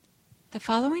The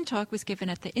following talk was given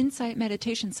at the Insight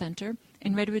Meditation Center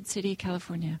in Redwood City,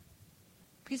 California.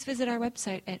 Please visit our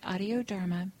website at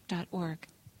audiodharma.org.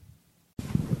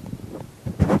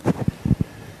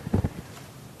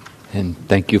 And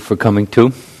thank you for coming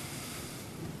too.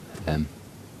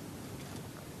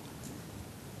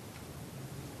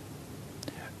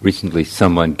 Recently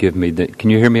someone gave me the... Can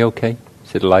you hear me okay?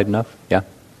 Is it loud enough? Yeah?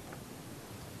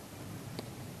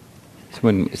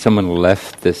 Someone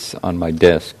left this on my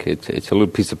desk. It's a little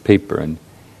piece of paper and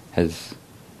has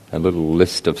a little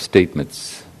list of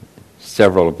statements,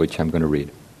 several of which I'm going to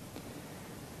read.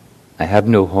 I have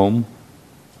no home.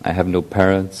 I have no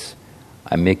parents.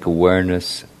 I make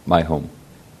awareness my home.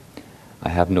 I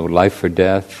have no life or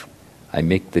death. I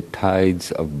make the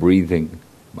tides of breathing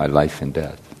my life and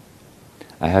death.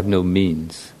 I have no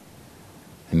means.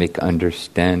 I make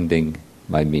understanding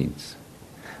my means.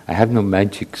 I have no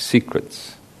magic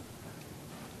secrets.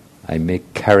 I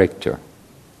make character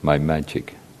my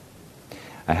magic.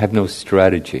 I have no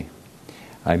strategy.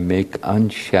 I make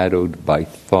unshadowed by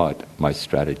thought my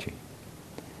strategy.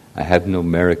 I have no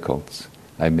miracles.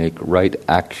 I make right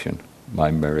action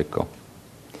my miracle.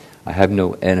 I have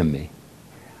no enemy.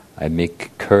 I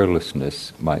make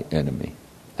carelessness my enemy.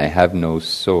 I have no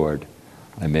sword.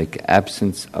 I make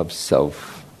absence of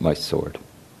self my sword.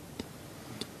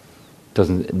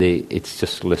 It's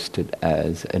just listed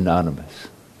as anonymous.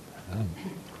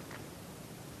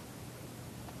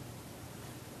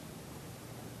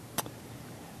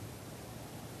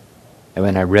 And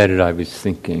when I read it, I was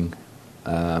thinking,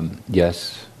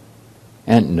 yes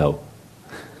and no.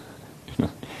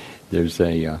 There's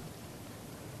a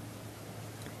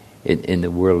in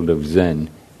the world of Zen,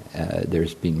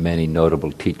 there's been many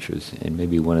notable teachers, and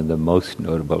maybe one of the most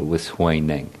notable was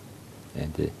Huineng.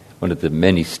 And one of the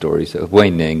many stories of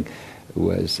Huineng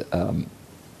was an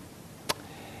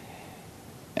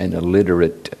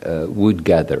illiterate wood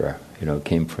gatherer.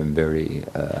 Came from very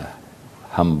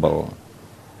humble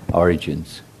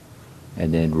origins,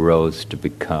 and then rose to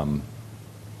become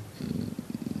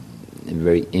a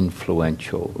very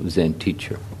influential Zen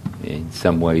teacher. In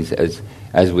some ways, as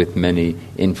with many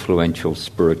influential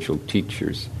spiritual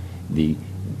teachers, the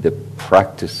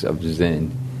practice of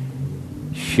Zen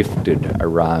shifted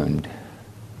around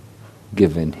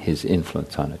given his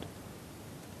influence on it.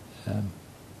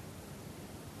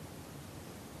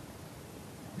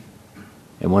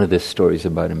 And one of the stories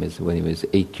about him is when he was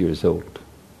 8 years old.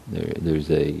 There's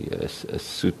a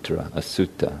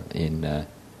sutta in the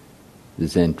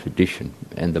Zen tradition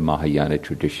and the Mahayana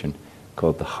tradition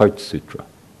called the Heart Sutra.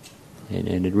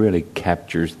 And it really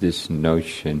captures this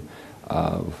notion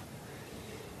of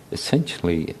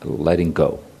essentially letting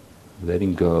go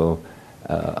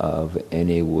of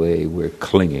any way we're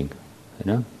clinging,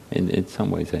 in some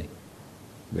ways a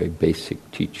very basic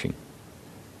teaching.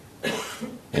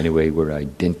 Any way we're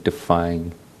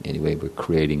identifying, any way we're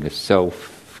creating a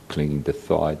self, clinging to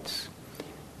thoughts,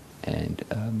 and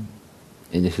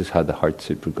this is how the Heart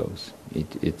Sutra goes.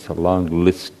 It's a long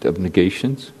list of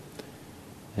negations,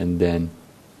 and then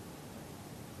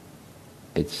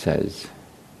it says,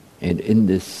 and in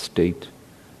this state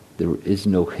there is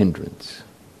no hindrance.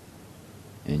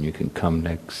 And you can come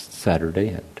next Saturday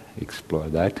and explore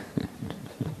that.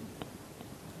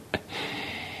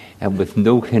 And with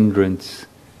no hindrance,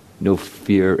 no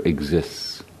fear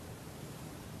exists.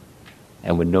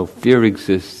 And when no fear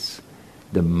exists,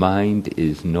 the mind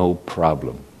is no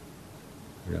problem.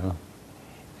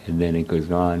 And then it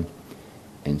goes on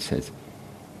and says,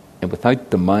 and without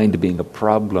the mind being a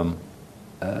problem,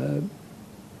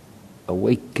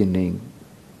 awakening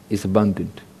is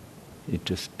abundant. It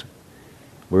just,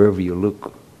 wherever you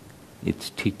look, it's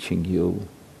teaching you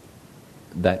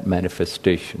that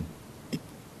manifestation.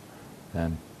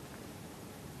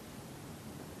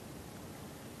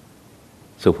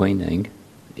 So Huineng,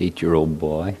 8-year-old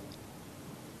boy,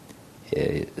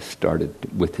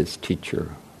 started with his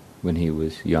teacher when he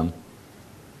was young.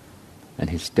 And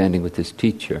he's standing with his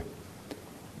teacher,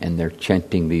 and they're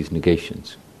chanting these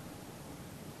negations.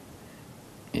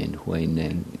 And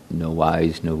Huineng, no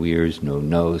eyes, no ears, no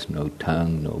nose, no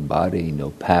tongue, no body, no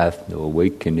path, no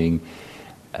awakening.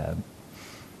 And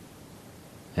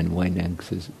Huineng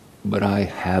says, but I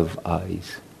have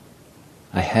eyes.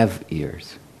 I have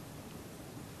ears.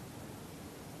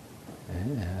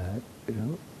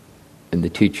 And the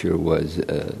teacher was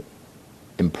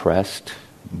impressed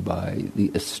by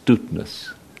the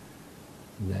astuteness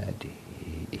that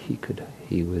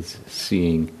he was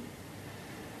seeing.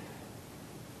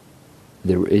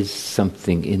 There is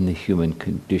something in the human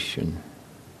condition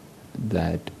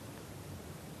that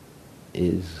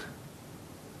is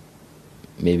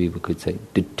maybe we could say,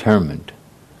 determined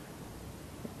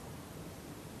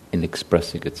in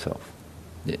expressing itself.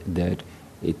 That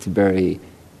it's the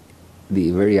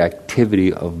very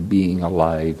activity of being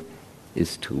alive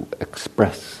is to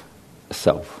express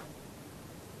self,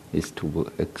 is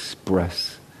to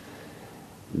express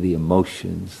the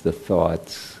emotions, the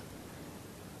thoughts,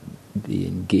 the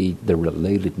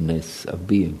relatedness of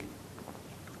being.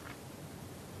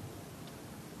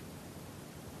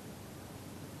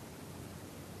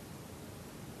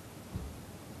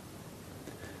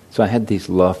 So I had these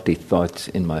lofty thoughts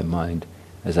in my mind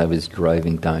as I was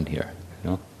driving down here,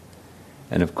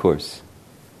 And of course,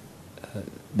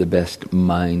 the best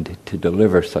mind to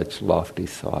deliver such lofty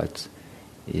thoughts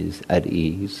is at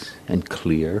ease and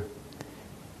clear,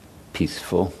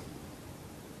 peaceful.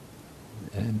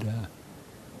 And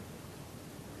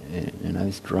I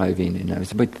was driving, and I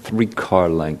was about 3 car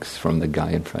lengths from the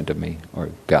guy in front of me,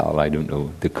 or gal, I don't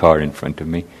know, the car in front of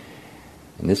me.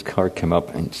 And this car came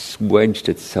up and wedged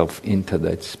itself into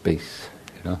that space,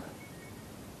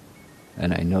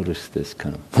 And I noticed this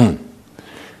kind of,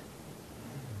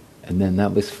 And then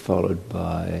that was followed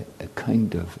by a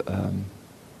kind of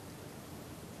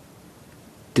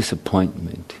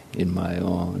disappointment in my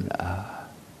own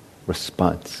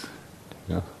response,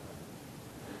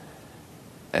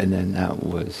 And then that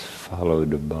was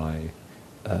followed by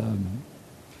a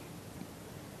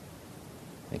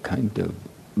kind of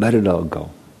let it all go,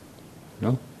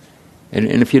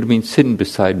 And if you'd have been sitting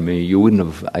beside me,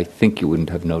 I think you wouldn't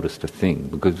have noticed a thing,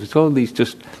 because it's all these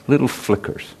just little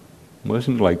flickers. It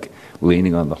wasn't like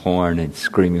leaning on the horn and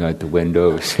screaming out the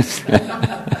window. It's just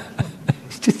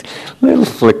little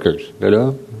flickers,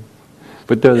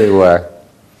 But there they were,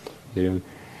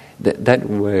 That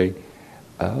way,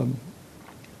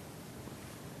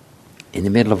 in the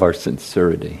middle of our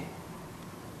sincerity,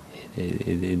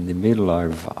 in the middle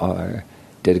of our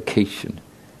dedication,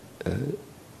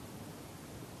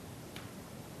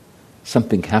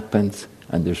 something happens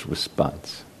and there's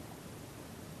response.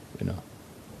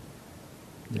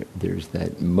 There's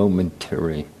that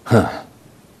momentary,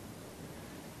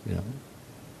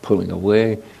 pulling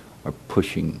away or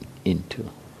pushing into,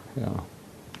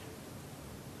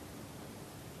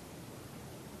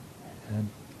 And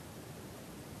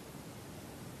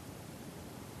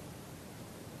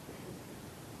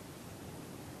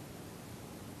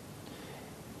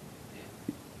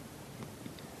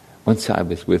once I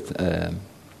was with a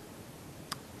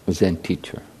Zen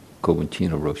teacher,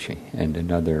 Kobuchino Roshi, and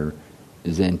another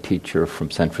Zen teacher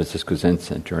from San Francisco Zen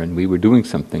Center, and we were doing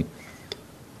something,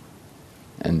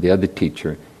 and the other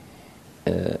teacher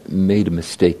made a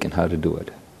mistake in how to do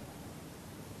it.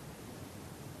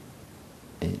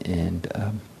 And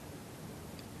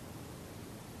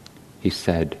he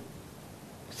said,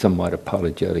 somewhat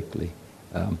apologetically,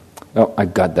 "Oh, I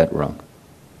got that wrong."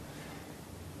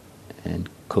 And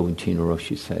Kobuchino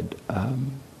Roshi said,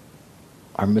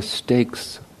 "Our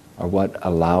mistakes are what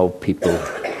allow people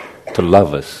to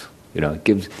love us.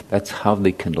 That's how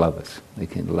they can love us. They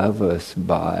can love us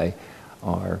by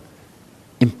our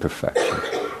imperfection."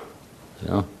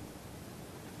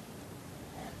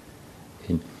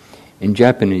 In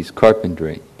Japanese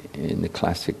carpentry, in the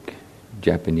classic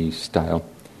Japanese style,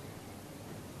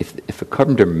 if a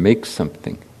carpenter makes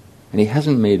something and he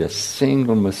hasn't made a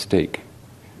single mistake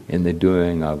in the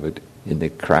doing of it, in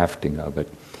the crafting of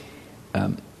it,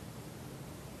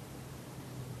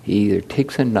 he either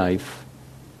takes a knife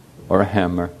or a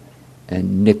hammer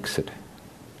and nicks it.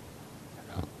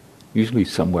 Usually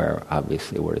somewhere,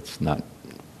 obviously, where it's not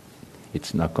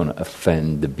going to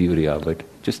offend the beauty of it,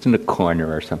 just in a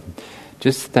corner or something.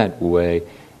 Just that way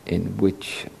in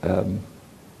which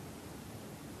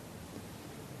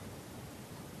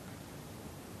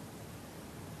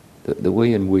the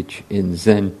way in which in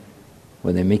Zen,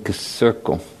 when they make a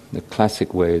circle, the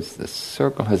classic way is the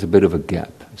circle has a bit of a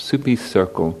gap. A Supi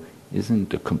circle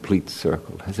isn't a complete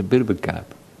circle, it has a bit of a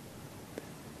gap.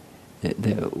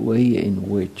 The way in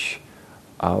which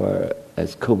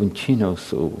as Kobuchino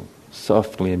so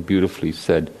softly and beautifully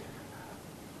said,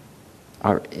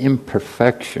 our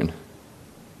imperfection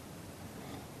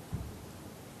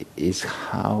is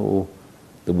how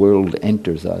the world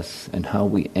enters us and how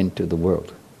we enter the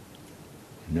world.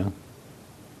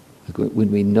 Like when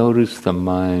we notice the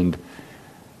mind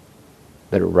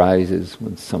that arises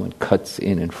when someone cuts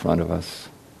in front of us,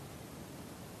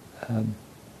 and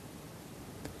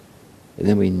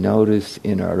then we notice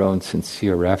in our own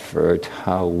sincere effort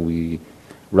how we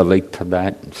relate to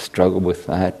that and struggle with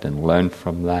that and learn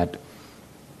from that.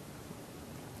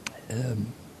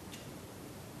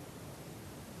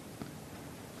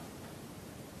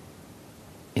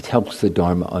 It helps the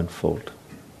Dharma unfold.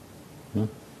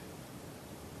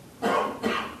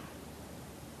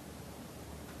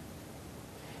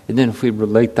 And then if we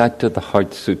relate that to the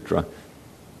Heart Sutra,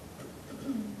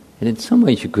 and in some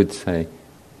ways you could say,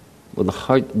 well, the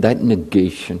heart, that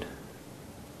negation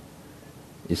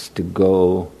is to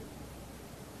go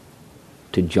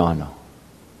to jhana.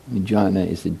 Jhana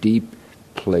is a deep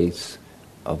place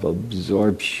of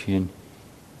absorption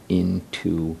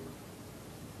into,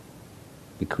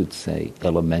 we could say,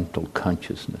 elemental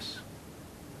consciousness.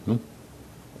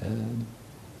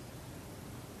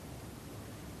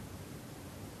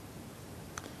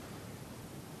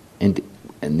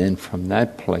 And then from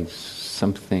that place,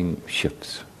 something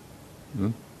shifts.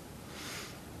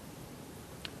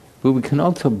 But we can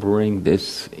also bring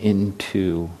this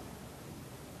into,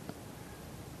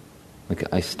 like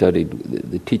I studied,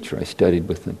 the teacher I studied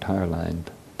with in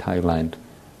Thailand,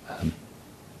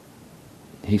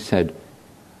 he said,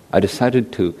 I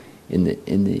decided to,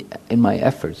 in my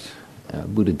efforts,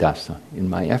 Buddhadasa, in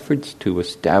my efforts to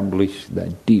establish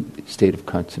that deep state of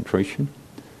concentration,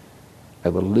 I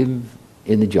will live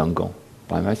in the jungle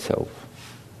by myself.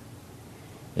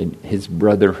 And his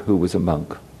brother, who was a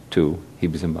monk too, he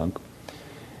was a monk,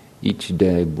 each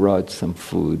day brought some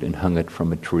food and hung it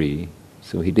from a tree.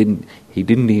 So he didn't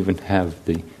even have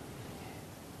the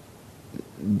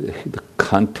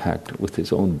contact with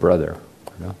his own brother,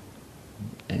 you know.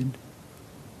 And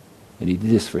he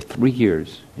did this for 3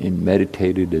 years and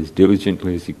meditated as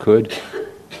diligently as he could.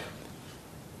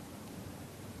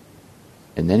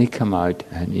 And then he came out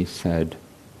and he said,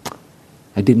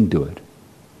 I didn't do it.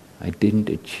 I didn't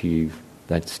achieve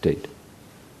that state.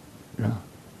 No.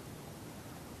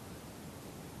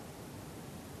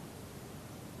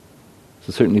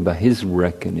 So certainly by his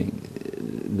reckoning,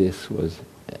 this was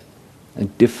a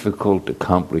difficult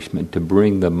accomplishment to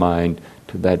bring the mind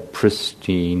to that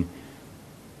pristine,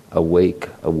 awake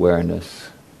awareness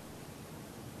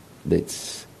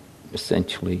that's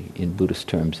essentially, in Buddhist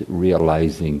terms,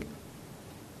 realizing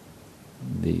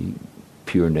the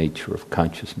pure nature of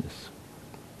consciousness.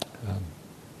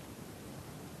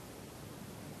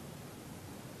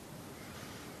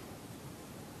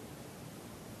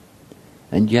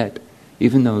 And yet,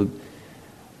 even though,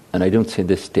 and I don't say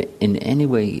this to in any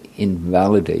way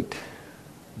invalidate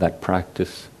that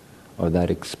practice or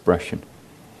that expression,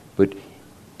 but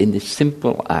in the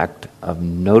simple act of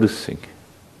noticing,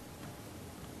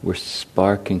 we're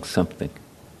sparking something,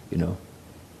 you know.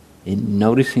 In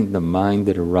noticing the mind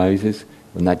that arises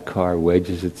when that car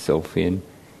wedges itself in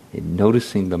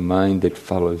noticing the mind that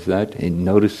follows that, in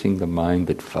noticing the mind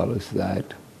that follows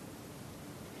that,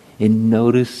 in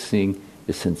noticing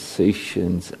the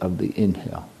sensations of the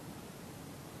inhale,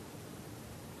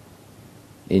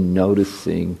 in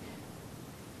noticing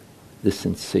the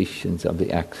sensations of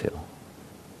the exhale,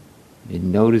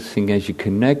 in noticing as you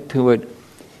connect to it,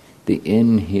 the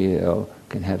inhale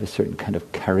can have a certain kind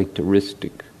of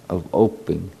characteristic of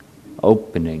opening,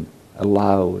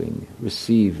 allowing,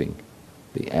 receiving.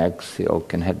 The exhale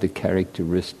can have the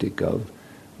characteristic of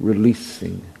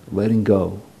releasing, letting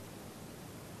go.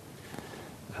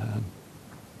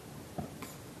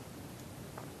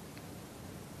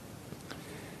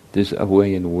 There's a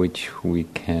way in which we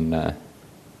can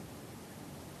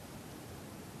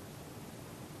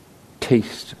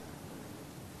taste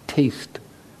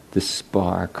the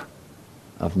spark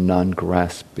of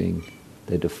non-grasping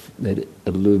that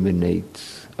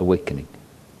illuminates awakening.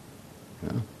 You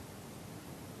know?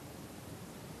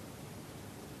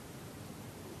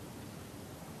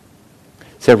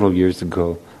 Several years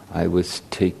ago, I was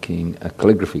taking a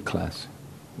calligraphy class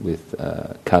with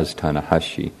Kaz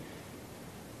Tanahashi,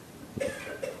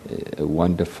 a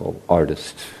wonderful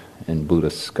artist and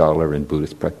Buddhist scholar and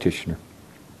Buddhist practitioner.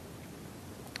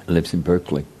 He lives in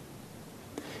Berkeley.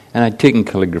 And I'd taken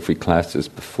calligraphy classes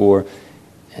before,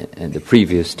 and the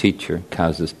previous teacher,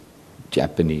 Kaz's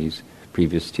Japanese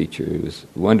previous teacher, he was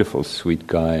a wonderful, sweet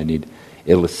guy, and he'd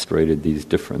illustrated these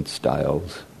different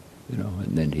styles. You know,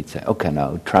 and then he'd say, okay,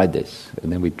 now try this.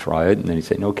 And then we'd try it, and then he'd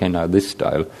say, okay, now this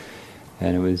style.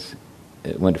 And it was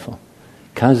wonderful.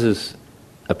 Kaz's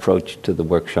approach to the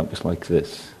workshop was like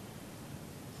this.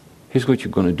 Here's what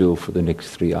you're going to do for the next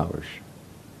 3 hours.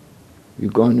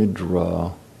 You're going to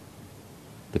draw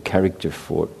the character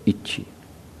for ichi,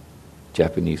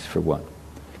 Japanese for one.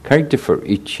 Character for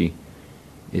ichi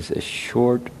is a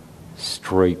short,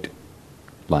 straight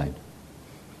line.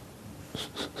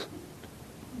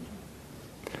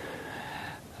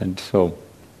 And so,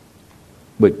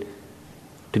 but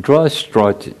to draw a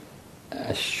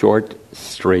short,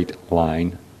 straight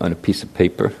line on a piece of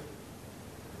paper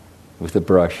with a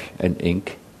brush and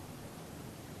ink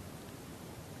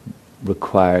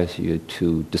requires you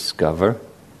to discover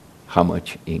how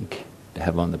much ink to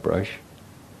have on the brush,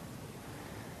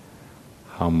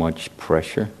 how much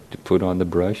pressure to put on the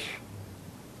brush,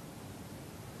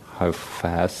 how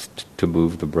fast to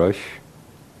move the brush,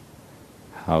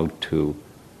 how to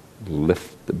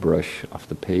lift the brush off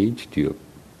the page. Do you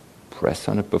press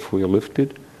on it before you lift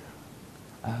it?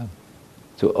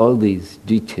 So all these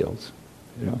details,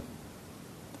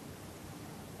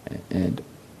 and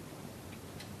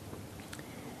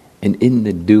in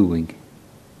the doing,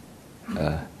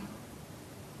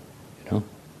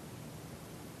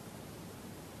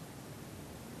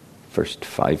 first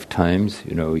 5 times,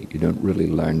 you don't really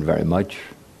learn very much.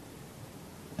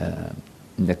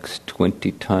 Next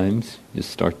 20 times, you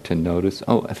start to notice,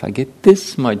 if I get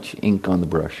this much ink on the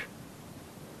brush,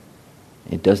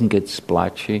 it doesn't get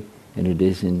splotchy and it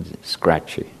isn't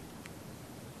scratchy.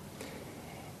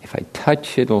 If I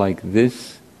touch it like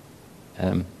this,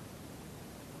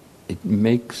 it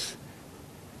makes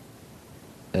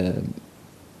a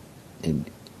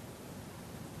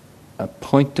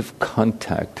point of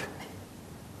contact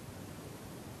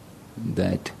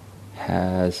that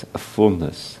has a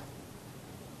fullness.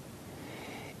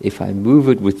 If I move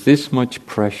it with this much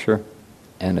pressure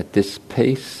and at this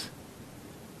pace,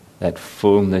 that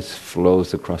fullness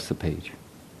flows across the page.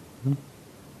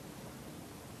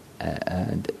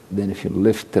 And then if you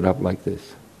lift it up like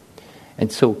this.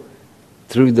 And so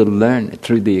through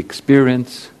the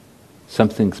experience,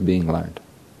 something's being learned.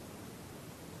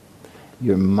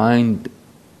 Your mind,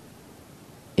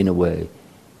 in a way,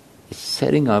 is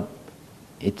setting up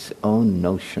its own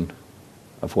notion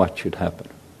of what should happen.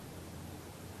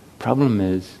 Problem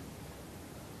is,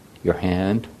 your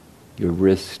hand, your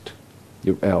wrist,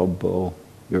 your elbow,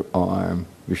 your arm,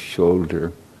 your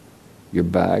shoulder, your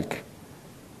back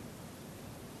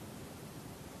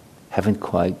haven't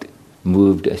quite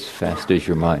moved as fast as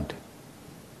your mind.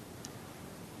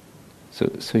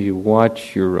 So you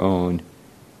watch your own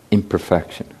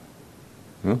imperfection.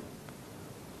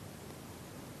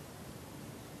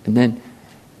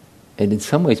 And in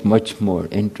some ways much more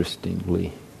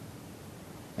interestingly,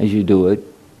 as you do it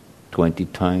 20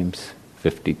 times,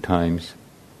 50 times,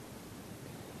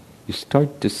 you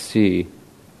start to see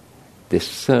this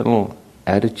subtle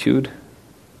attitude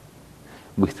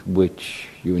with which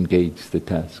you engage the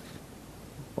task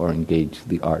or engage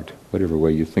the art, whatever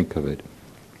way you think of it.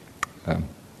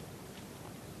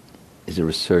 Is there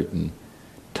a certain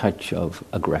touch of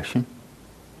aggression?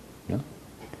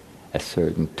 A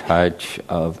certain touch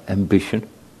of ambition?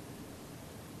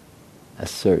 A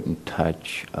certain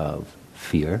touch of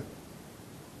fear?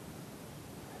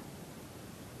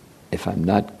 If I'm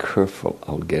not careful,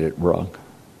 I'll get it wrong.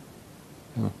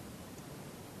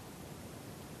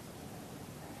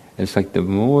 It's like the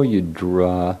more you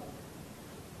draw,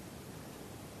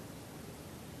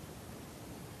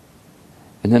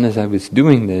 and then as I was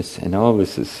doing this, and all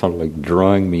this is sort of like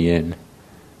drawing me in,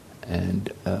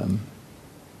 and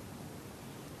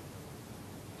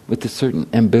with a certain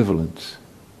ambivalence,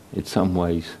 in some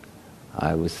ways,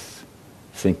 I was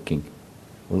thinking,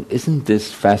 well, isn't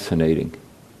this fascinating?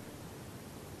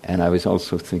 And I was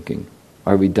also thinking,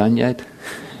 are we done yet?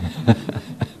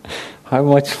 How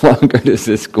much longer does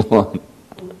this go on?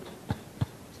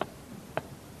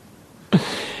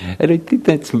 And I think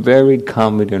that's very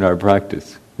common in our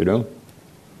practice,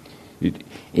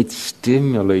 It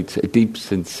stimulates a deep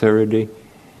sincerity,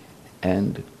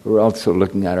 and we're also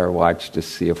looking at our watch to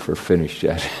see if we're finished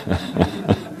yet.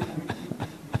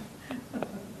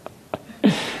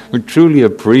 We're truly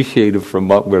appreciative from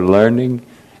what we're learning,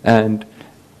 and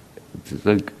it's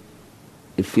like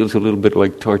it feels a little bit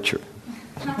like torture.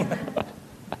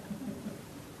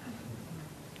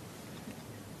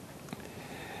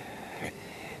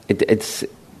 It's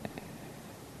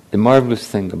the marvelous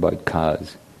thing about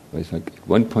Kaz was like at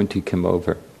one point he came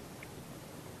over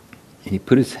and he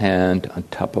put his hand on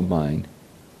top of mine,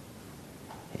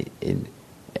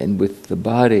 and with the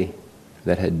body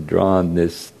that had drawn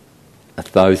this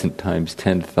 1,000 times,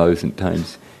 10,000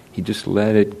 times, he just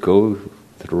let it go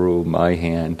through my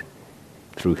hand,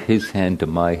 through his hand to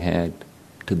my hand,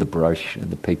 to the brush and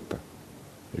the paper,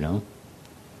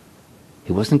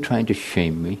 He wasn't trying to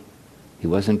shame me. He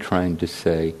wasn't trying to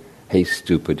say, hey,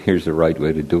 stupid, here's the right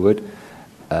way to do it.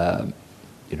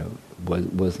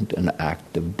 Wasn't an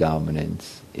act of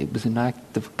dominance. It was an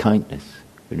act of kindness,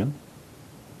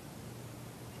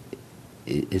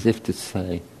 As if to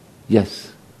say,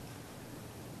 yes,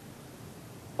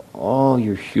 all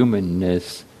your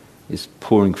humanness is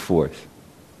pouring forth,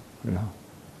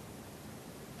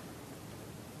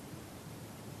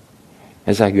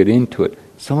 As I got into it,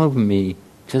 some of me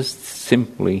just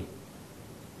simply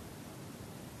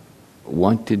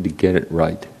wanted to get it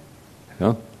right,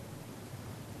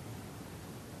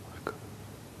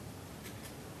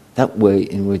 that way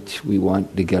in which we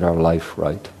want to get our life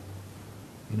right.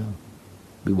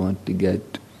 We want to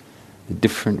get the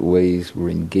different ways we're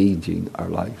engaging our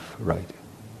life right.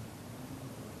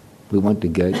 We want to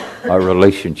get our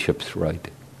relationships right.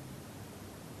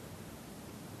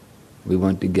 We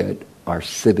want to get our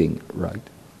sitting right.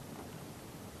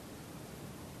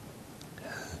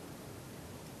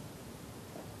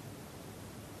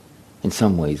 In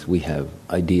some ways, we have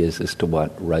ideas as to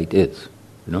what right is,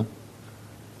 and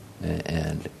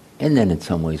then in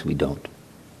some ways we don't,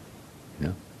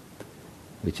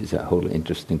 which is a whole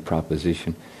interesting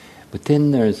proposition. But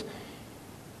then there's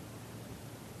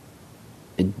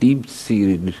a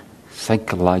deep-seated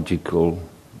psychological,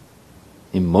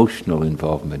 emotional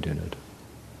involvement in it,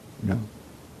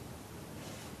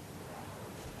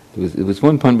 There was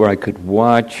one point where I could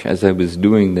watch, as I was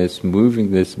doing this,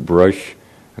 moving this brush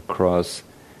across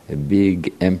a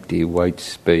big, empty, white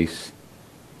space.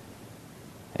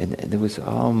 And there was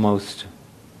almost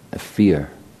a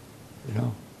fear,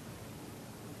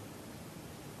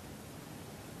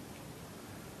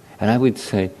 And I would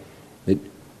say that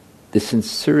the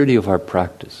sincerity of our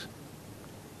practice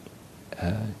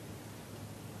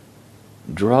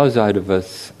draws out of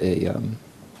us a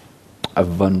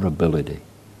vulnerability,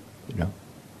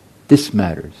 This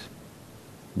matters.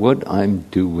 What I'm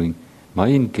doing, my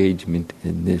engagement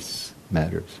in this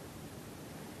matters.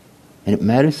 And it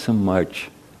matters so much,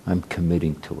 I'm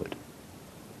committing to it.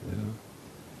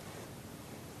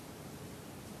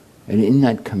 And in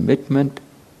that commitment,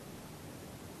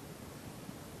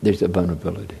 there's a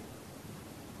vulnerability.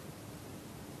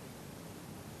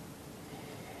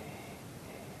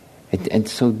 And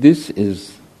so this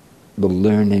is the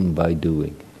learning by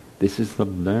doing. This is the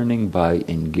learning by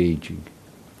engaging.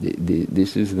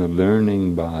 This is the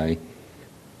learning by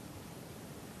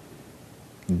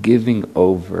giving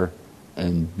over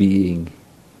and being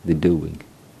the doing.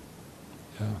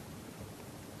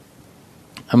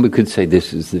 And we could say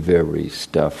this is the very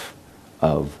stuff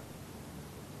of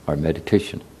our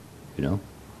meditation,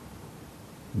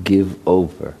 Give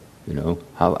over,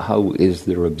 How is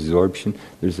there absorption?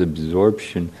 There's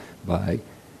absorption by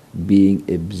being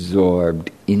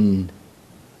absorbed in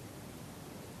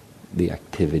the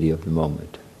activity of the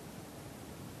moment.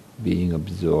 Being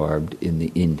absorbed in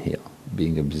the inhale.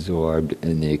 Being absorbed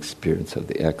in the experience of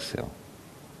the exhale.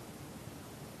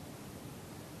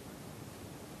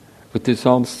 But there's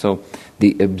also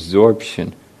the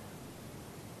absorption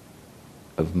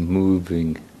of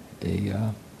moving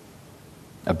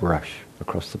a brush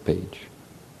across the page.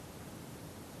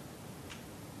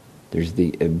 There's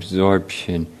the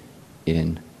absorption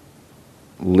in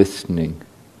listening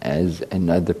as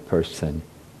another person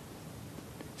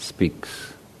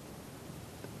speaks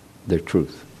their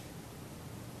truth.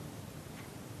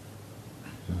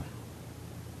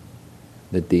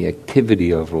 That the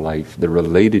activity of life, the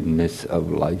relatedness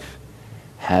of life,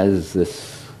 has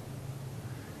this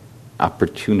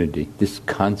opportunity, this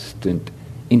constant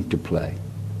interplay.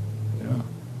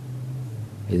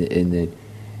 And that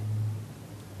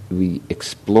we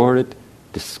explore it,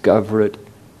 discover it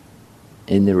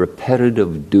in the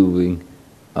repetitive doing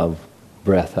of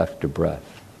breath after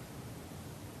breath,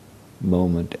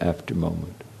 moment after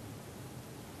moment.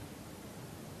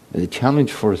 And the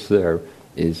challenge for us there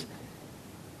is,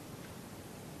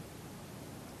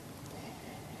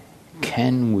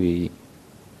 can we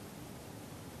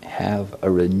have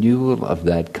a renewal of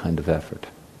that kind of effort?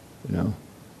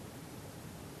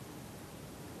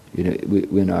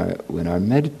 When our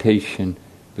meditation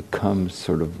becomes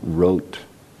sort of rote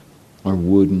or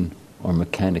wooden or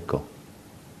mechanical,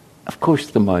 of course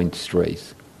the mind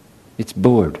strays. It's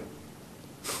bored.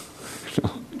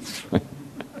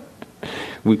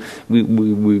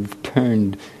 We've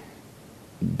turned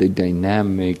the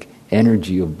dynamic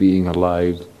energy of being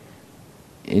alive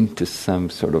into some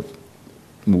sort of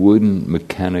wooden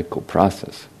mechanical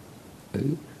process.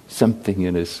 Something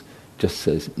in us just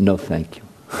says, no thank you.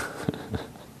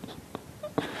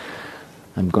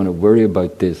 I'm going to worry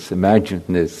about this, imagine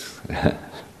this,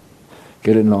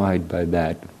 get annoyed by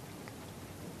that.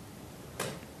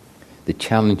 The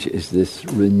challenge is this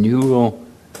renewal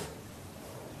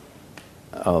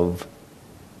of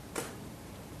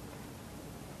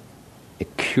a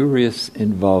curious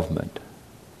involvement.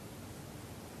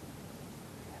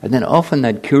 And then often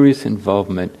that curious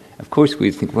involvement, of course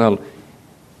we think, well,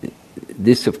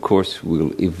 this of course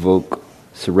will evoke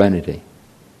serenity.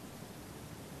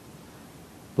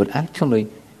 But actually,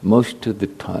 most of the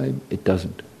time, it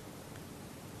doesn't.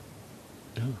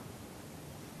 No.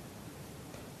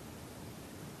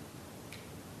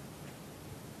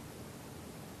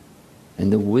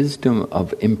 And the wisdom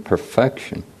of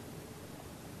imperfection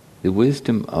The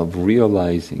wisdom of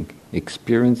realizing,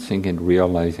 experiencing and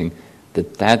realizing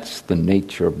that that's the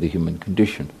nature of the human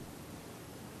condition,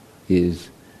 is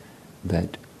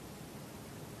that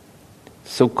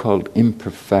so-called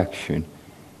imperfection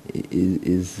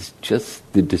is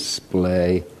just the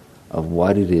display of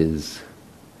what it is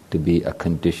to be a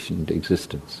conditioned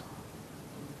existence.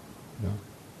 You know?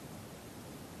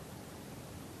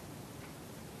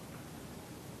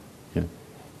 You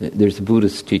know, there's a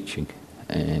Buddhist teaching,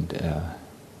 and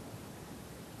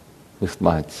with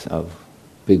lots of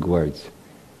big words,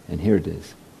 and here it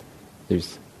is.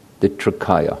 There's the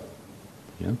Trikaya,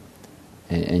 you know,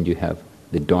 and you have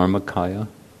the Dharmakaya,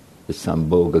 the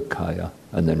Sambhogakaya,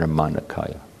 and the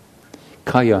Nirmanakaya.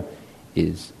 Kaya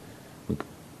is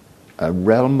a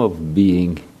realm of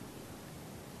being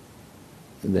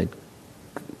a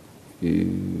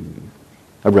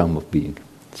realm of being,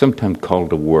 sometimes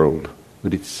called a world,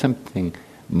 but it's something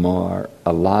more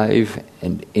alive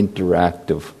and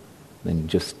interactive than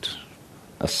just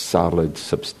a solid,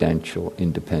 substantial,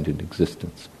 independent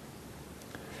existence.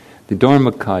 The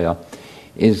Dharmakaya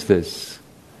is this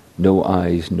no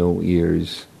eyes, no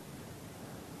ears,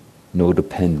 no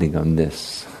depending on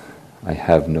this. I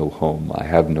have no home, I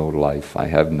have no life, I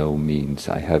have no means,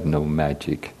 I have no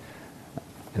magic.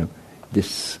 You know,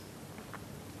 this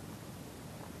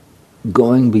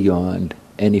going beyond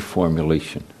any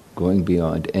formulation, going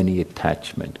beyond any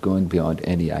attachment, going beyond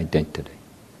any identity.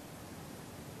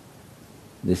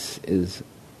 This is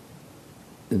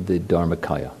the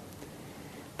Dharmakaya.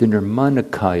 The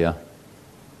Nirmanakaya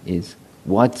is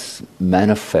what's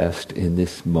manifest in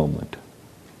this moment.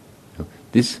 You know,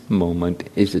 this moment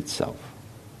is itself.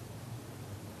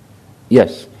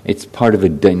 Yes, it's part of a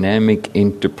dynamic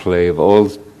interplay of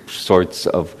all sorts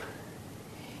of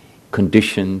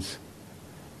conditions,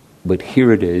 but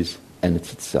here it is, and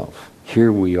it's itself.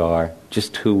 Here we are,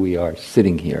 just who we are,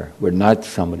 sitting here. We're not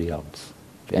somebody else.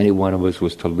 If any one of us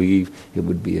was to leave, it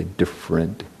would be a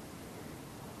different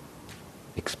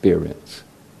experience.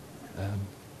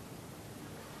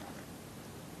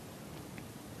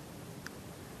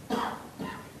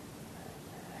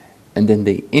 And then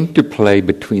the interplay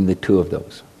between the two of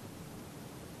those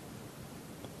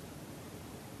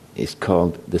is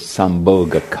called the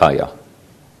Sambhogakaya.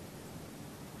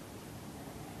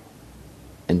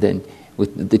 And then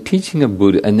with the teaching of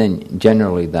Buddha, and then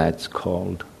generally that's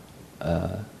called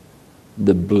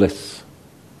the bliss,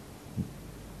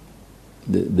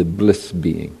 the bliss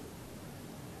being.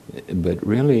 But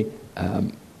really,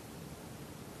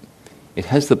 it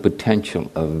has the potential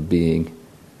of being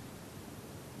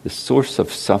the source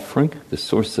of suffering, the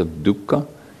source of dukkha,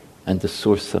 and the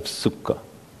source of sukha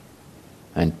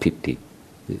and piti.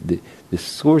 The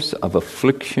source of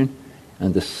affliction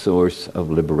and the source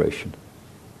of liberation.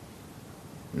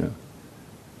 You know?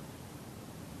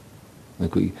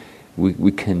 Like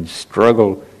we can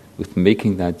struggle with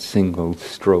making that single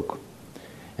stroke,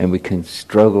 and we can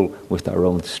struggle with our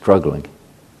own struggling.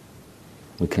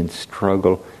 We can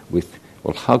struggle with,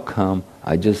 well, how come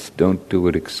I just don't do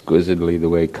it exquisitely the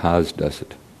way Kaz does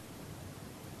it?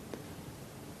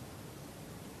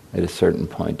 At a certain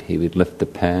point, he would lift the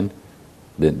pen,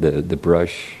 the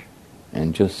brush,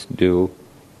 and just do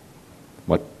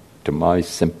what, to my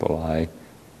simple eye,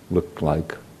 looked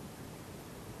like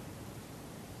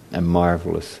a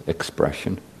marvelous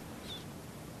expression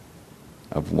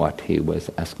of what he was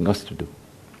asking us to do.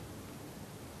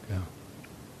 Yeah.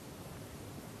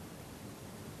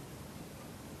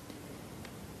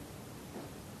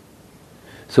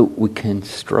 So we can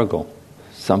struggle,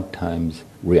 sometimes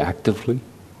reactively,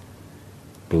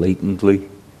 blatantly,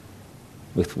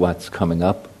 with what's coming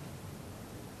up,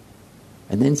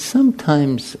 and then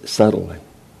sometimes subtly.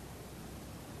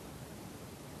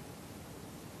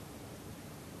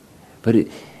 But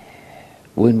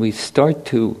when we start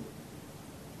to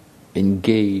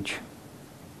engage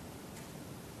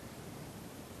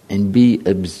and be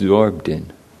absorbed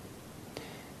in,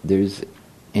 there's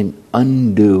an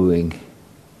undoing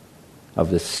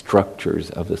of the structures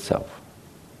of the self.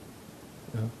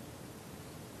 Yeah.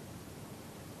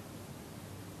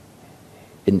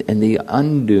 And the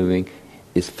undoing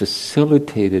is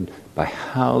facilitated by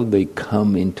how they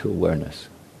come into awareness.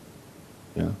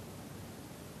 You know?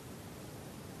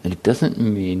 And it doesn't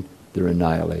mean they're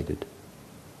annihilated.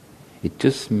 It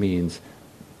just means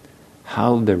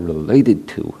how they're related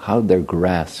to, how they're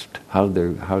grasped, how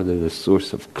they're the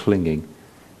source of clinging,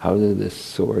 how they're the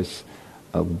source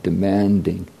of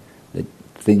demanding that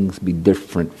things be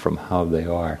different from how they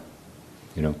are.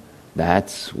 You know,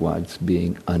 that's what's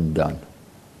being undone.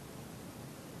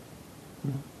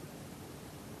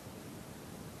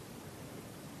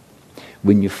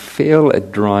 when you fail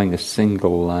at drawing a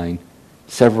single line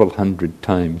several hundred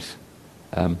times,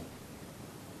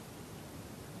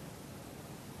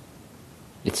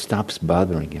 it stops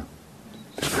bothering you.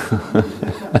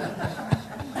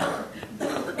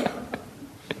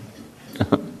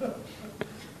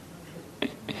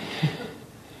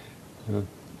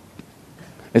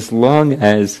 As long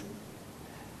as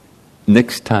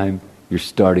next time you're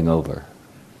starting over.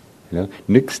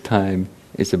 Next time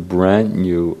is a brand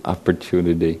new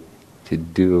opportunity to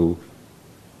do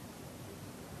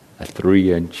a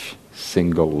 3-inch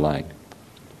single line.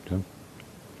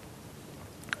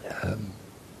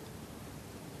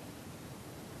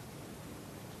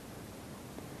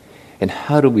 And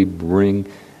how do we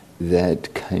bring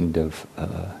that kind of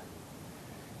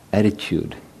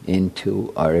attitude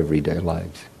into our everyday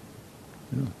lives?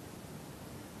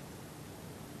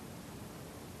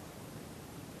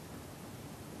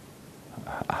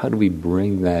 How do we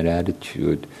bring that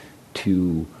attitude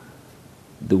to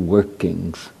the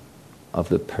workings of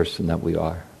the person that we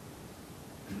are?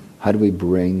 How do we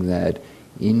bring that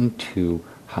into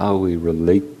how we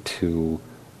relate to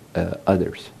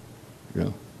others?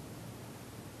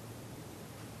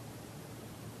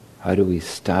 How do we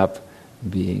stop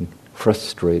being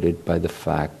frustrated by the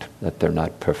fact that they're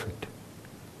not perfect?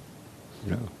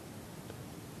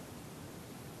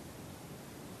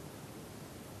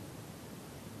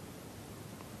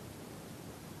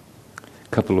 A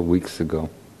couple of weeks ago,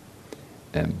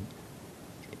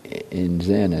 in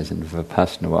Zen, as in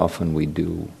Vipassana, often we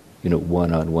do,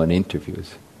 one-on-one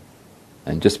interviews.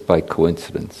 And just by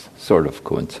coincidence, sort of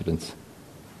coincidence,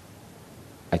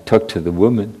 I talked to the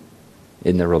woman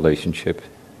in the relationship,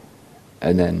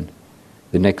 and then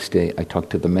the next day I talked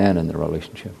to the man in the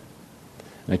relationship.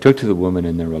 And I talked to the woman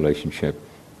in the relationship,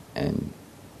 and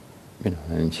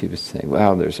and she was saying,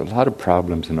 "Wow, there's a lot of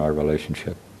problems in our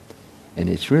relationship, and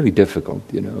it's really difficult,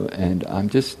 and I'm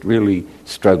just really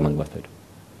struggling with it.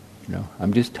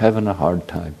 I'm just having a hard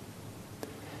time."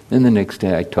 Then the next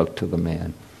day I talked to the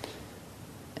man,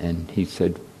 and he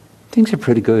said, "Things are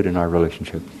pretty good in our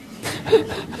relationship."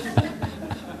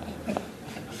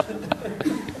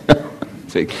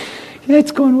 It's like, yeah,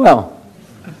 it's going well.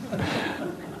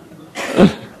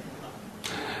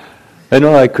 And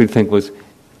all I could think was,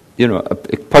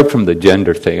 apart from the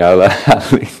gender thing, I'll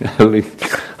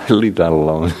leave that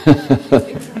alone.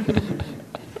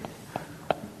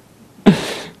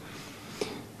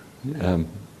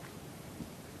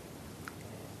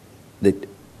 That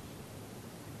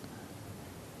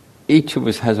each of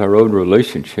us has our own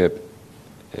relationship,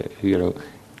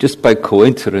 just by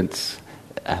coincidence.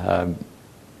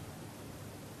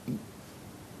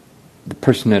 The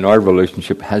person in our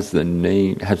relationship has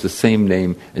the same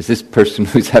name as this person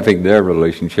who's having their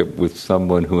relationship with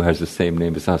someone who has the same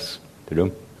name as us.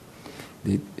 That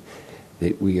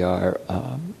we are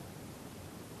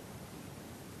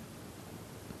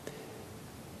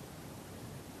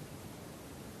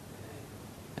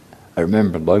I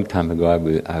remember a long time ago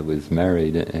I was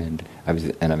married and I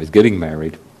was getting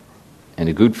married, and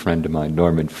a good friend of mine,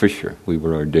 Norman Fisher, we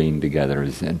were ordained together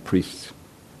as Zen priests.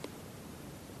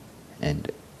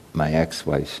 And my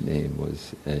ex-wife's name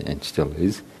was, and still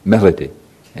is, Melody.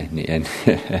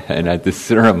 And at the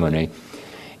ceremony,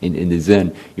 in the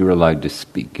Zen, you're allowed to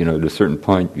speak. At a certain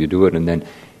point, you do it, and then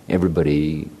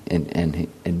everybody, and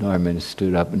Norman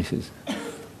stood up and he says,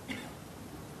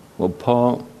 "Well,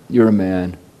 Paul, you're a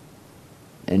man,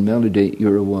 and Melody,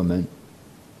 you're a woman.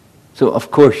 So,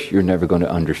 of course, you're never going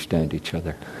to understand each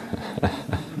other."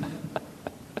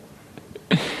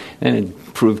 And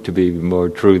it proved to be more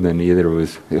true than either of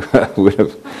us would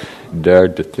have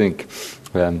dared to think.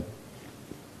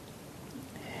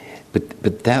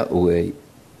 But that way,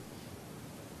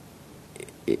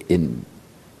 in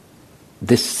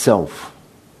this self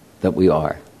that we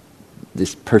are,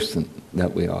 this person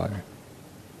that we are,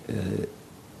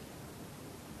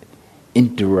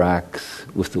 interacts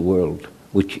with the world,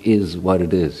 which is what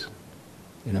it is,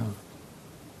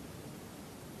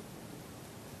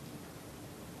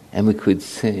 And we could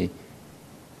say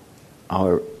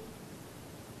our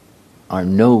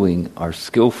knowing, our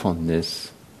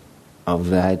skillfulness of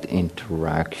that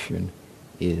interaction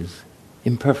is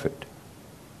imperfect.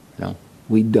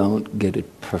 We don't get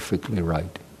it perfectly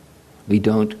right. We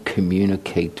don't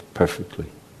communicate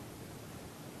perfectly.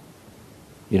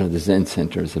 The Zen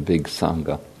Center is a big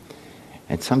sangha.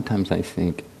 And sometimes I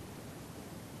think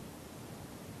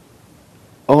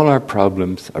all our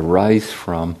problems arise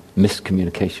from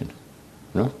miscommunication.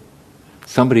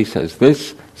 Somebody says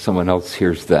this, someone else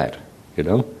hears that,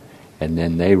 and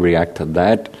then they react to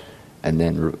that, and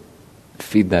then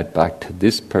feed that back to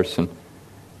this person,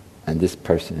 and this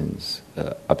person's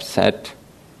upset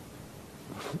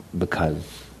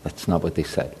because that's not what they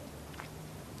said.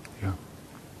 Yeah.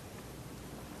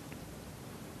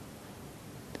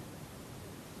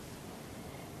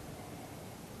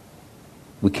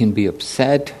 We can be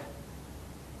upset,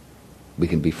 we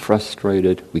can be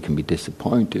frustrated, we can be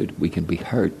disappointed, we can be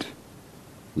hurt,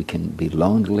 we can be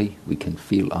lonely, we can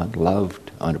feel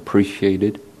unloved,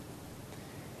 unappreciated,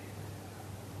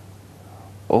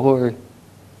 or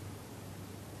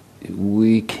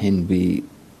we can be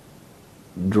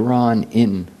drawn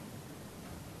in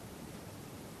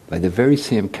by the very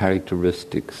same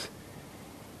characteristics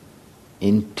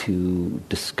into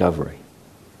discovery.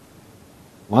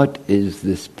 What is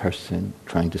this person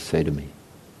trying to say to me?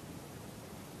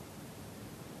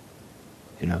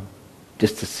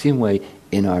 Just the same way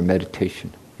in our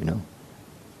meditation,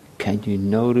 Can you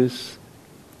notice?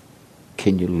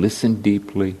 Can you listen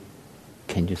deeply?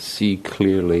 Can you see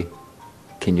clearly?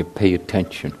 Can you pay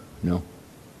attention?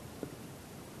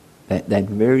 That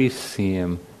very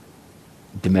same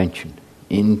dimension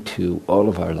into all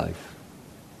of our life,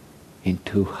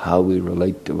 into how we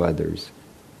relate to others,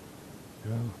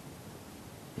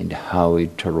 into how we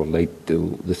relate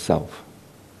to the self.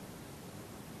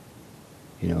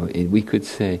 We could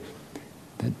say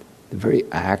that the very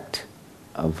act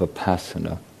of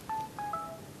vipassana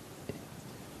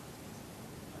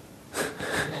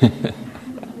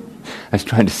I was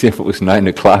trying to see if it was 9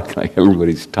 o'clock, like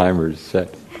everybody's timer is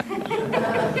set.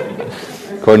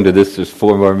 According to this, there's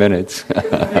 4 more minutes.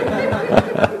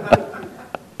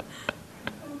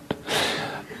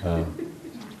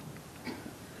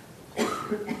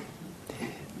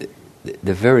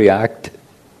 The very act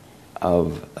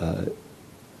of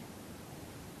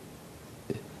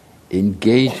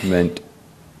engagement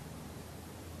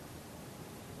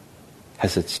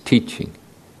has its teaching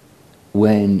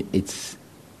when it's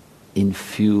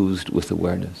infused with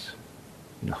awareness.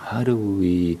 How do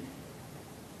we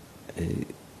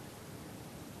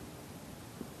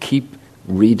keep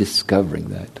rediscovering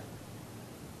that?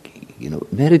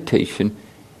 Meditation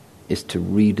is to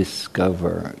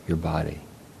rediscover your body,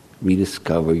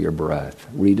 rediscover your breath,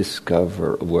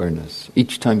 rediscover awareness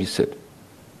each time you sit.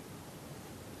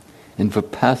 And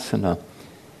vipassana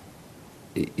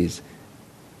is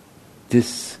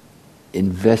this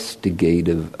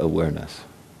investigative awareness.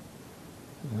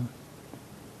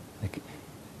 Like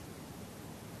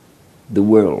the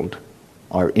world,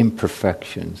 our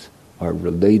imperfections, our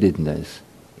relatedness,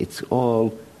 it's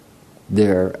all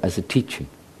there as a teaching.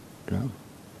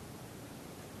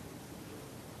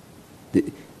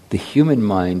 The human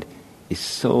mind is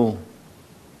so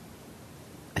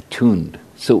attuned,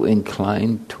 so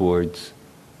inclined towards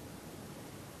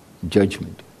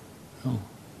judgment.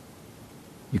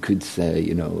 You could say,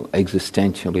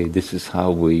 existentially, this is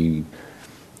how we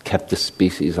kept the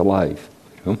species alive.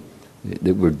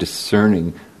 That we're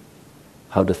discerning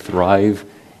how to thrive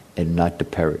and not to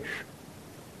perish.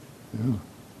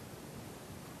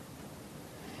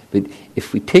 But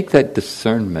if we take that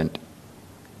discernment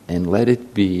and let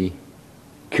it be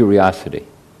curiosity,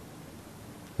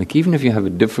 like even if you have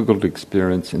a difficult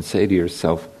experience and say to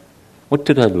yourself, what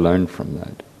did I learn from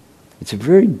that? It's a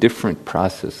very different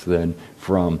process than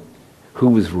from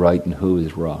who is right and who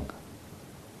is wrong.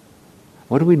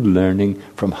 What are we learning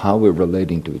from how we're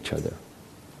relating to each other,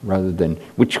 rather than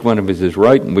which one of us is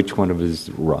right and which one of us is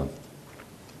wrong?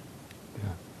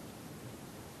 Yeah.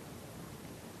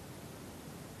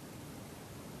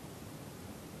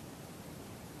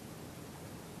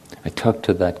 I talked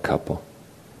to that couple,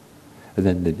 and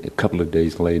then a couple of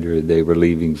days later they were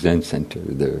leaving Zen Center.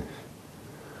 They're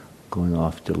going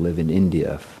off to live in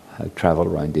India. I traveled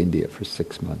around India for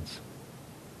 6 months.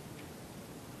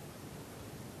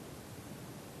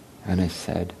 And I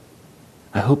said,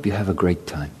 I hope you have a great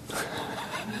time.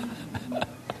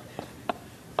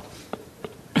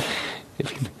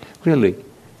 Really,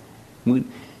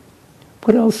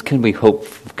 what else can we hope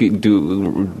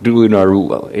do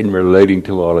in relating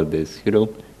to all of this?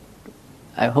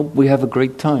 I hope we have a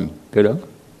great time.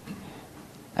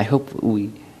 I hope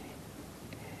we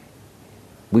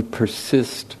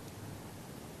persist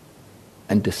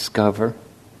and discover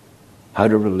how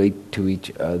to relate to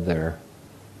each other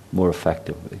more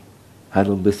effectively, how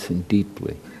to listen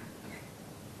deeply,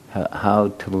 how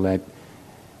to let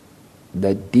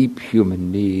that deep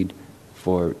human need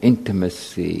for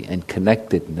intimacy and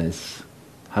connectedness,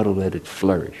 how to let it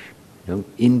flourish,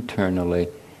 internally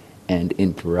and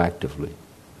interactively.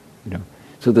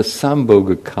 So the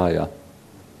Sambhogakaya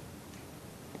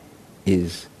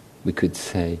is, we could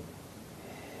say,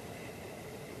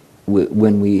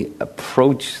 when we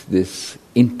approach this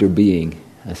interbeing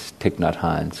as Thich Nhat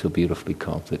Hanh so beautifully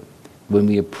calls it, when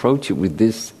we approach it with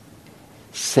this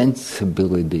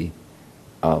sensibility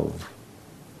of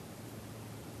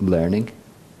learning,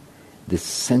 this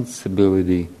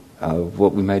sensibility of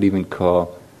what we might even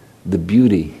call the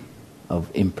beauty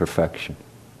of imperfection,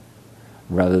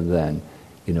 rather than,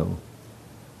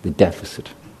 the deficit.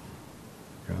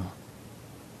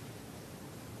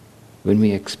 When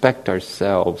we expect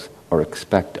ourselves or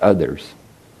expect others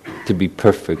to be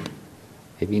perfect,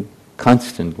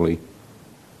 constantly,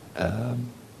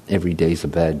 every day's a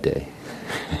bad day.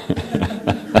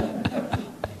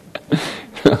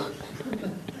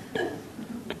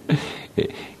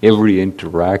 Every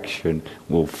interaction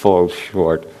will fall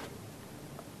short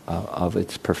of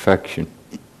its perfection.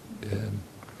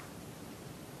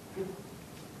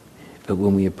 But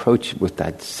when we approach it with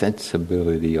that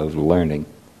sensibility of learning,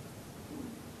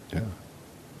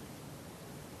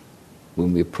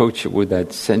 when we approach it with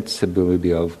that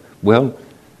sensibility of, well,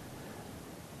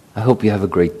 I hope you have a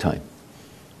great time.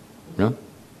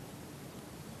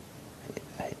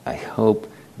 I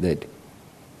hope that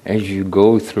as you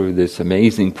go through this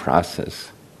amazing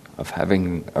process of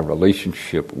having a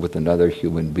relationship with another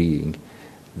human being,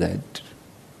 that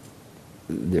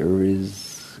there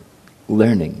is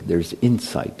learning, there's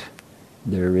insight,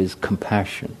 there is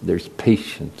compassion, there's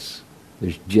patience,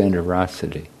 there's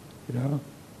generosity,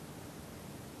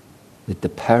 that the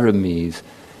paramis,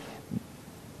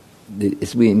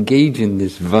 as we engage in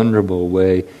this vulnerable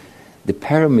way, the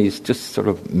paramis just sort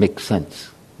of make sense.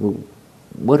 Well,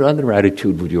 what other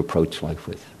attitude would you approach life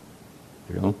with?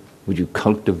 Would you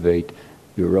cultivate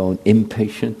your own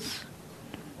impatience,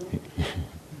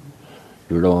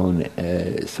 your own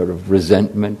sort of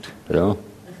resentment?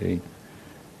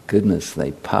 Goodness,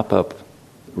 they pop up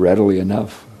readily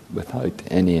enough without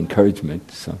any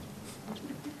encouragement. So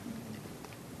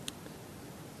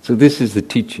this is the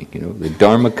teaching, the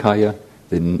Dharmakaya,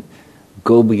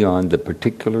 go beyond the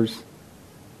particulars,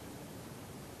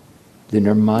 the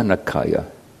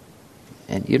Nirmanakaya.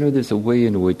 And there's a way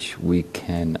in which we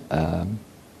can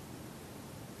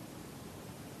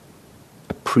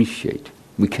appreciate,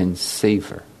 we can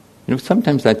savor.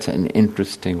 Sometimes that's an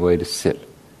interesting way to sit,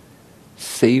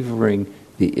 savoring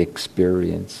the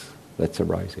experience that's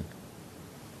arising.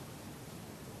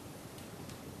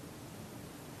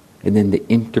 And then the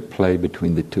interplay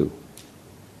between the two.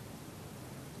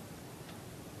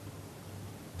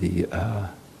 The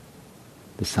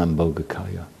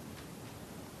Sambhogakaya.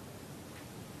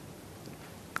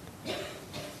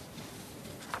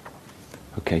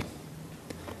 Okay.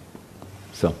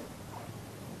 So,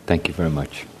 thank you very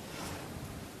much.